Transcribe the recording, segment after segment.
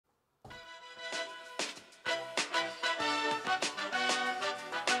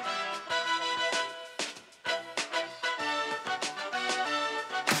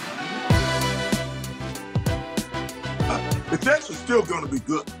is still going to be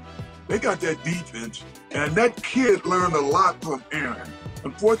good. They got that defense, and that kid learned a lot from Aaron.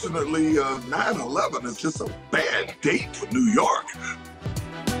 Unfortunately, 9/11 is just a bad date for New York.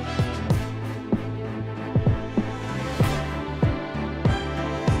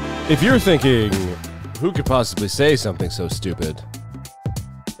 If you're thinking, who could possibly say something so stupid?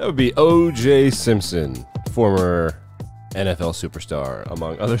 That would be O.J. Simpson, former NFL superstar,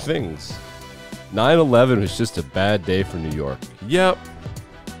 among other things. 9/11 was just a bad day for New York. Yep.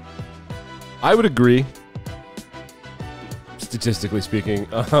 I would agree, statistically speaking.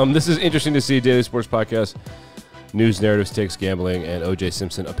 This is interesting to see. Daily Sports Podcast, news, narratives, takes, gambling, and O.J.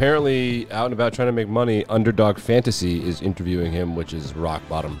 Simpson apparently out and about trying to make money. Underdog Fantasy is interviewing him, which is rock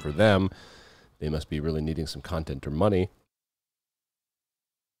bottom for them. They must be really needing some content or money.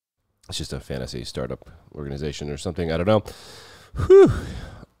 It's just a fantasy startup organization or something. I don't know. Whew.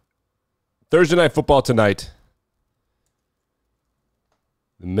 Thursday night football tonight.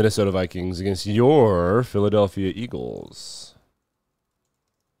 The Minnesota Vikings against your Philadelphia Eagles.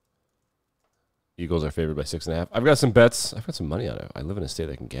 Eagles are favored by 6.5. I've got some bets. I've got some money on it. I live in a state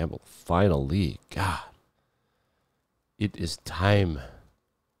that can gamble. Finally. God. It is time.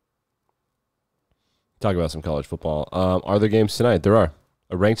 Talk about some college football. Are there games tonight? There are.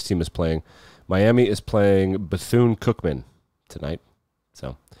 A ranked team is playing. Miami is playing Bethune-Cookman tonight.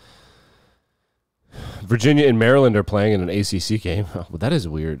 So Virginia and Maryland are playing in an ACC game. Oh, well, that is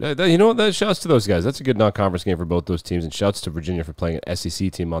weird. You know what? That shouts to those guys. That's a good non-conference game for both those teams. And shouts to Virginia for playing an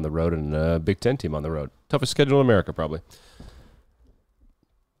SEC team on the road and a Big Ten team on the road. Toughest schedule in America, probably.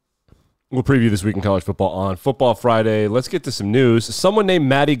 We'll preview this week in college football on Football Friday. Let's get to some news. Someone named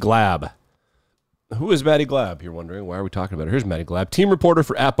Maddie Glab. Who is Maddie Glab? You're wondering. Why are we talking about her? Here's Maddie Glab, team reporter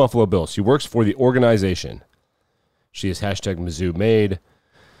for @Buffalo Bills. She works for the organization. She is hashtag Mizzou Made.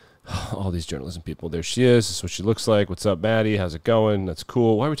 All these journalism people. There she is. This is what she looks like. What's up, Maddie? How's it going? That's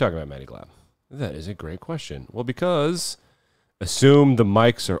cool. Why are we talking about Maddie Glab? That is a great question. Well, because assume the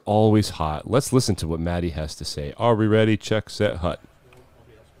mics are always hot. Let's listen to what Maddie has to say. Are we ready? Check, set, hut.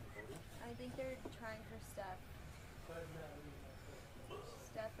 I think they're trying for Steph.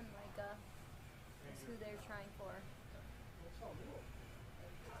 Steph and Micah is who they're trying for.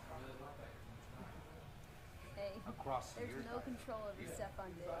 Hey, there's no control over Steph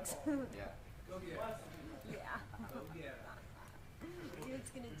on Diggs. Yeah.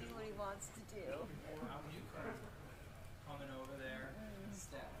 Dude's gonna do what he wants to do. Coming over there,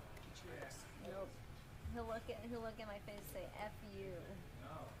 Steph. Nope. He'll look at my face and say, F you.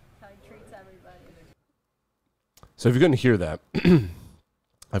 How he treats everybody. So if you're going to hear that,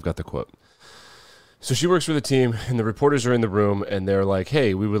 I've got the quote. So she works for the team, and the reporters are in the room, and they're like,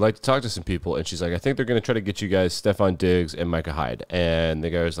 hey, we would like to talk to some people. And she's like, I think they're going to try to get you guys Stephon Diggs and Micah Hyde. And the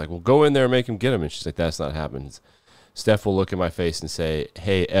guy's like, well, go in there and make him get him. And she's like, that's not happening. Steph will look in my face and say,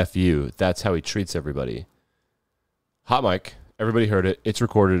 hey, F you. That's how he treats everybody. Hot mic. Everybody heard it. It's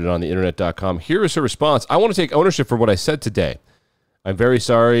recorded and on the internet.com. Here is her response. I want to take ownership for what I said today. I'm very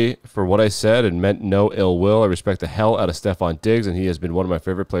sorry for what I said and meant no ill will. I respect the hell out of Stephon Diggs, and he has been one of my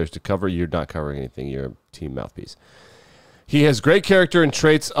favorite players to cover. You're not covering anything. You're a team mouthpiece. He has great character and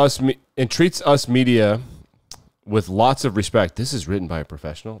treats us media with lots of respect. This is written by a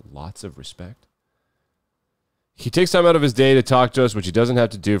professional. Lots of respect. He takes time out of his day to talk to us, which he doesn't have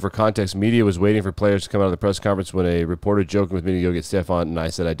to do. For context, media was waiting for players to come out of the press conference when a reporter joking with me to go get Stephon, and I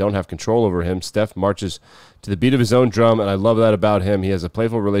said, I don't have control over him. Steph marches to the beat of his own drum, and I love that about him. He has a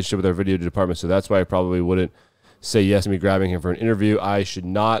playful relationship with our video department, so that's why I probably wouldn't say yes to me grabbing him for an interview. I should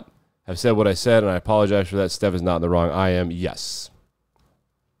not have said what I said, and I apologize for that. Steph is not in the wrong. I am. Yes.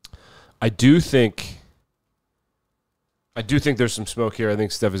 I do think there's some smoke here. I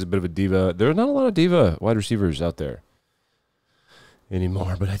think Steph is a bit of a diva. There are not a lot of diva wide receivers out there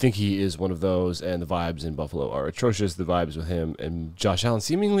anymore, but I think he is one of those, and the vibes in Buffalo are atrocious. The vibes with him and Josh Allen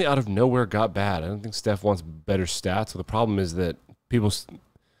seemingly out of nowhere got bad. I don't think Steph wants better stats. So the problem is that this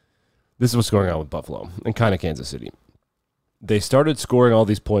is what's going on with Buffalo and kind of Kansas City. They started scoring all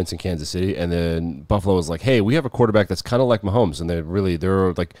these points in Kansas City, and then Buffalo was like, hey, we have a quarterback that's kind of like Mahomes, and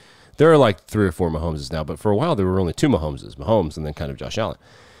there are like 3 or 4 Mahomeses now, but for a while there were only 2 Mahomeses, Mahomes and then kind of Josh Allen.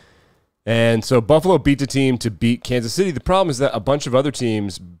 And so Buffalo beat the team to beat Kansas City. The problem is that a bunch of other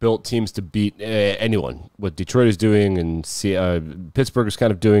teams built teams to beat anyone. What Detroit is doing, and Pittsburgh is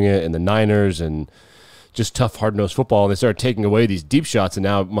kind of doing it, and the Niners, and just tough, hard-nosed football. And they started taking away these deep shots, and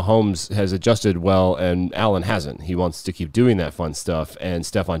now Mahomes has adjusted well, and Allen hasn't. He wants to keep doing that fun stuff, and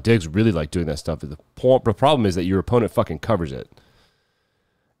Stephon Diggs really like doing that stuff. The problem is that your opponent fucking covers it.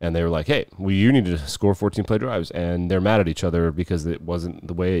 And they were like, hey, you need to score 14-play drives. And they're mad at each other because it wasn't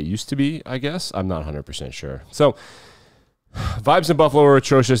the way it used to be, I guess. I'm not 100% sure. So Vibes in Buffalo are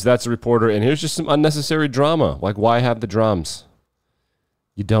atrocious. That's a reporter. And here's just some unnecessary drama. Like, why have the drums?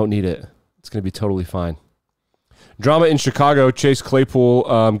 You don't need it. It's going to be totally fine. Drama in Chicago. Chase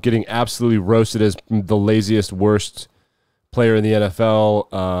Claypool getting absolutely roasted as the laziest, worst player in the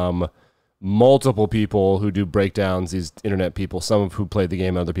NFL. Multiple people who do breakdowns, these internet people, some of who played the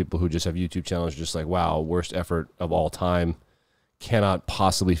game, other people who just have YouTube channels, just like, wow, worst effort of all time. Cannot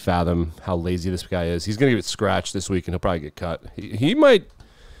possibly fathom how lazy this guy is. He's going to get scratched this week, and he'll probably get cut. He might.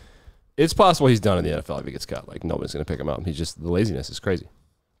 It's possible he's done in the NFL if he gets cut. Like, nobody's going to pick him up. He's just, the laziness is crazy.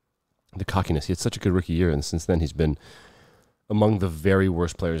 The cockiness. He had such a good rookie year, and since then he's been among the very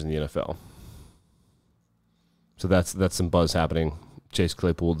worst players in the NFL. So that's some buzz happening. Chase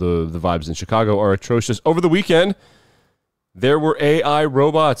Claypool, the vibes in Chicago are atrocious. Over the weekend, there were AI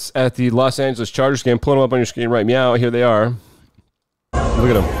robots at the Los Angeles Chargers game. Pull them up on your screen right meow. Here they are. Look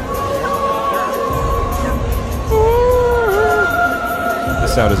at them. The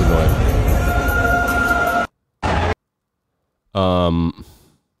sound is annoying.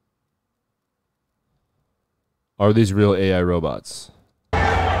 Are these real AI robots?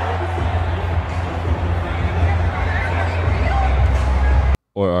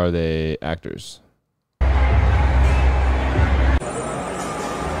 Or are they actors?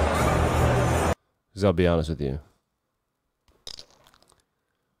 Because I'll be honest with you.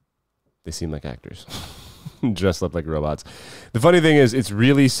 They seem like actors. Dressed up like robots. The funny thing is, it's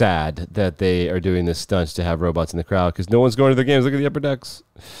really sad that they are doing this stunt to have robots in the crowd because no one's going to their games. Look at the upper decks.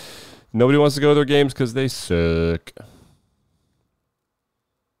 Nobody wants to go to their games because they suck.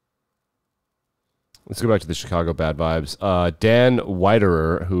 Let's go back to the Chicago bad vibes. Dan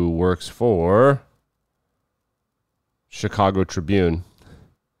Widerer, who works for Chicago Tribune,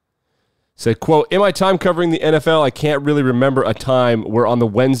 said, quote, in my time covering the NFL, I can't really remember a time where on the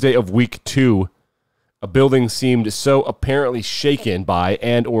Wednesday of week 2, a building seemed so apparently shaken by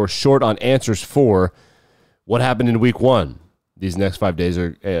and or short on answers for what happened in week 1. These next 5 days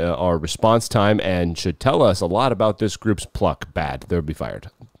are response time and should tell us a lot about this group's pluck. Bad. They'll be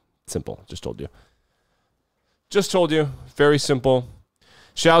fired. Simple. Just told you. Just told you. Very simple.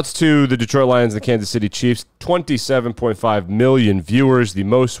 Shouts to the Detroit Lions and the Kansas City Chiefs. 27.5 million viewers. The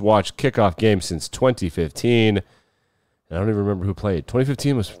most watched kickoff game since 2015. And I don't even remember who played.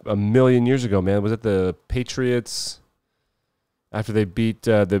 2015 was a million years ago, man. Was it the Patriots after they beat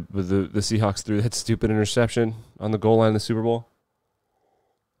the Seahawks through that stupid interception on the goal line in the Super Bowl?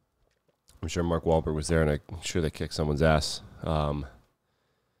 I'm sure Mark Wahlberg was there, and I'm sure they kicked someone's ass.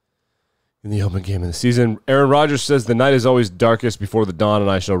 In the opening game of the season, Aaron Rodgers says the night is always darkest before the dawn, and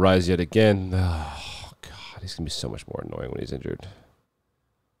I shall rise yet again. Oh, God, he's going to be so much more annoying when he's injured.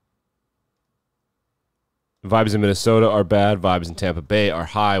 Vibes in Minnesota are bad. Vibes in Tampa Bay are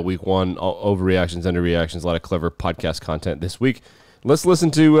high. Week 1, overreactions, underreactions, a lot of clever podcast content this week. Let's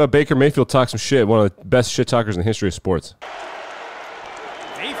listen to Baker Mayfield talk some shit, one of the best shit talkers in the history of sports.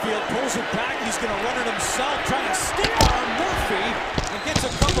 Mayfield pulls it back. He's going to run it himself, trying to stick on Murphy, and gets a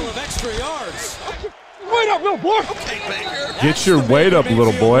couple of extra yards. Wait up, little boy. Okay, Baker. Get your weight up,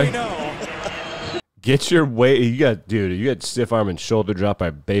 little boy. Get your weight. You got stiff arm and shoulder drop by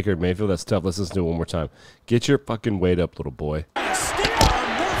Baker Mayfield. That's tough. Let's listen to it one more time. Get your fucking weight up, little boy. Stick on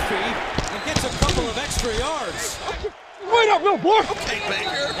Murphy, and gets a couple of extra yards. Wait up, little boy. Okay,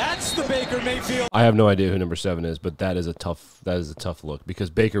 Baker. That's the Baker Mayfield. I have no idea who number 7 is, but that is a tough look because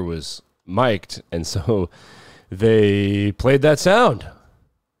Baker was mic'd, and so they played that sound.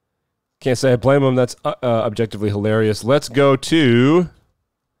 Can't say I blame them. That's objectively hilarious. Let's go to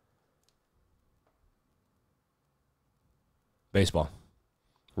baseball.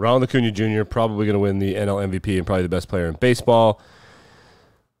 Ronald Acuna Jr. probably going to win the NL MVP and probably the best player in baseball.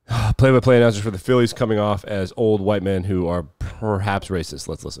 Play-by-play announcers for the Phillies coming off as old white men who are perhaps racist.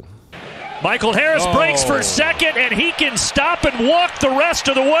 Let's listen. Michael Harris breaks for second, and he can stop and walk the rest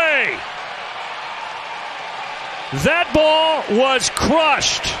of the way. That ball was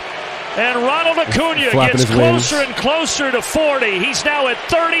crushed. And Ronald Acuna gets closer and closer to 40. He's now at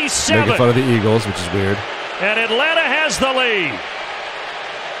 37. Making fun of the Eagles, which is weird. And Atlanta has the lead.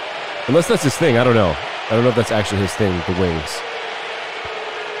 Unless that's his thing. I don't know. I don't know if that's actually his thing, the wings.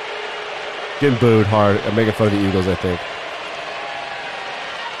 Getting booed hard. I'm making fun of the Eagles, I think.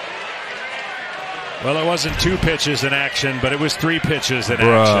 Well, it wasn't 2 pitches in action, but it was 3 pitches in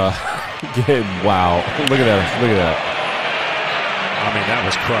action. Wow. Look at that. Look at that. I mean, that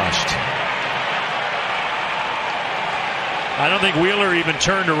was crushed. I don't think Wheeler even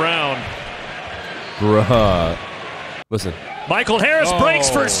turned around. Bruh. Listen. Michael Harris breaks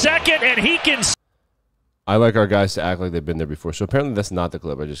for second, and he can... I like our guys to act like they've been there before. So apparently that's not the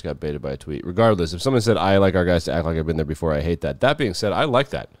clip. I just got baited by a tweet. Regardless, if someone said, I like our guys to act like I've been there before, I hate that. That being said, I like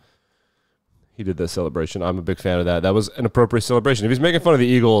that. He did that celebration. I'm a big fan of that. That was an appropriate celebration. If he's making fun of the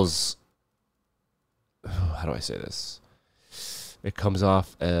Eagles, how do I say this? It comes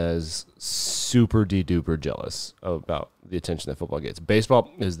off as super de-duper jealous about the attention that football gets.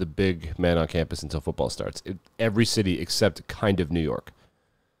 Baseball is the big man on campus until football starts. Every city except kind of New York.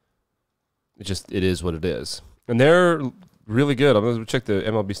 It is what it is. And they're really good. I'm going to check the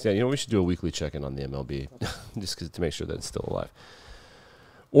MLB stand. You know, we should do a weekly check-in on the MLB just to make sure that it's still alive.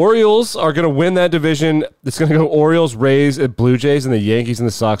 Orioles are going to win that division. It's going to go Orioles, Rays, and Blue Jays, and the Yankees and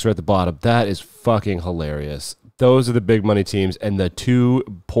the Sox are at the bottom. That is fucking hilarious. Those are the big money teams, and the two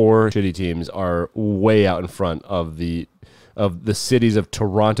poor, shitty teams are way out in front of the cities of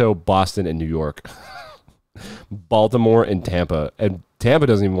Toronto, Boston, and New York. Baltimore and Tampa. And Tampa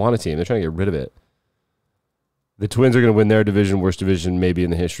doesn't even want a team. They're trying to get rid of it. The Twins are going to win their division, worst division maybe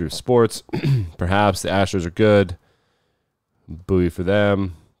in the history of sports. Perhaps the Astros are good. Buoy for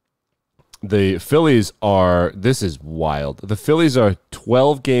them. The Phillies are, this is wild. The Phillies are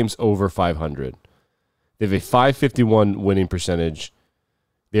 12 games over 500. They have a 551 winning percentage.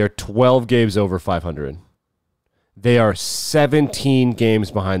 They are 12 games over 500. They are 17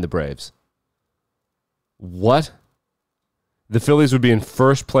 games behind the Braves. What? The Phillies would be in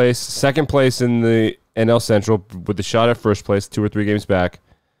first place, second place in the NL Central with the shot at first place, 2 or 3 games back.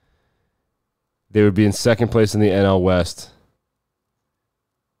 They would be in second place in the NL West.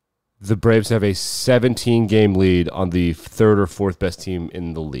 The Braves have a 17-game lead on the third or fourth best team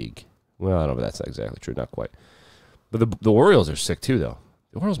in the league. Well, I don't know if that's not exactly true, not quite. But the Orioles are sick too, though.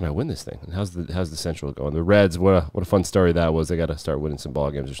 The Orioles might win this thing. And how's the Central going? The Reds, what a fun story that was. They got to start winning some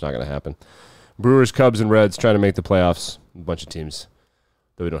ball games. It's not going to happen. Brewers, Cubs, and Reds trying to make the playoffs. A bunch of teams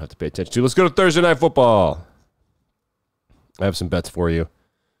that we don't have to pay attention to. Let's go to Thursday Night Football. I have some bets for you.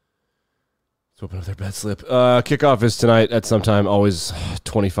 Let's open up their bet slip. Kickoff is tonight at some time. Always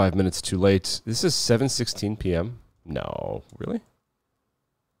 25 minutes too late. This is 7:16 p.m. No, really?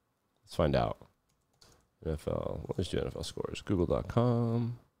 Let's find out. NFL. Let's do NFL scores.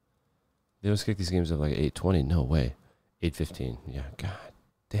 Google.com. They always kick these games up like 8:20. No way. 8:15. Yeah, God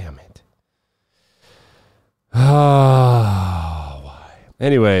damn it. Oh, why?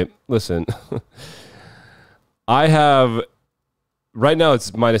 Anyway, listen. I have, right now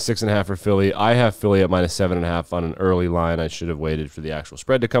it's -6.5 for Philly. I have Philly at -7.5 on an early line. I should have waited for the actual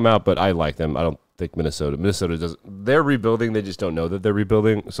spread to come out, but I like them. I don't think Minnesota does. They're rebuilding. They just don't know that they're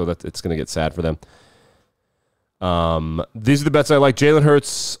rebuilding, so that it's going to get sad for them. These are the bets I like. Jalen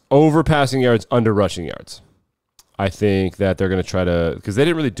Hurts over passing yards, under rushing yards. I think that they're going to try to, because they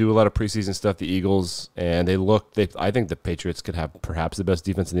didn't really do a lot of preseason stuff, the Eagles, and I think the Patriots could have perhaps the best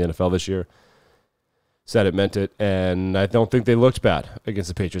defense in the NFL this year. Said it, meant it, and I don't think they looked bad against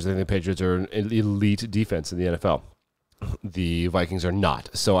the Patriots. I think the Patriots are an elite defense in the NFL. The Vikings are not,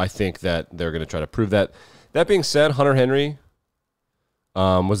 so I think that they're going to try to prove that. That being said, Hunter Henry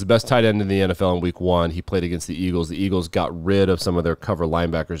was the best tight end in the NFL in Week 1. He played against the Eagles. The Eagles got rid of some of their cover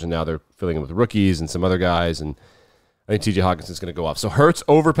linebackers, and now they're filling in with rookies and some other guys, and I think T.J. Hawkinson's going to go off. So Hurts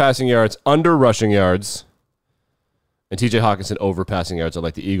over passing yards, under rushing yards, and T.J. Hawkinson over passing yards. I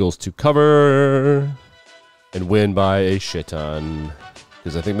like the Eagles to cover and win by a shit ton,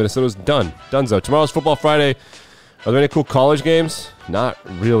 because I think Minnesota's done. Donezo. Tomorrow's Football Friday. Are there any cool college games? Not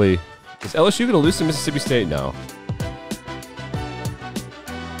really. Is LSU going to lose to Mississippi State? No.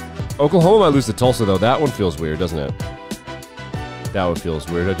 Oklahoma might lose to Tulsa, though. That one feels weird, doesn't it? That one feels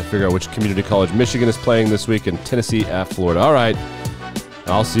weird. I have to figure out which community college Michigan is playing this week, and Tennessee at Florida. All right.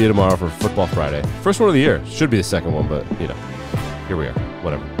 I'll see you tomorrow for Football Friday. First one of the year. Should be the second one, but, here we are.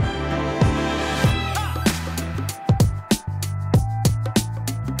 Whatever.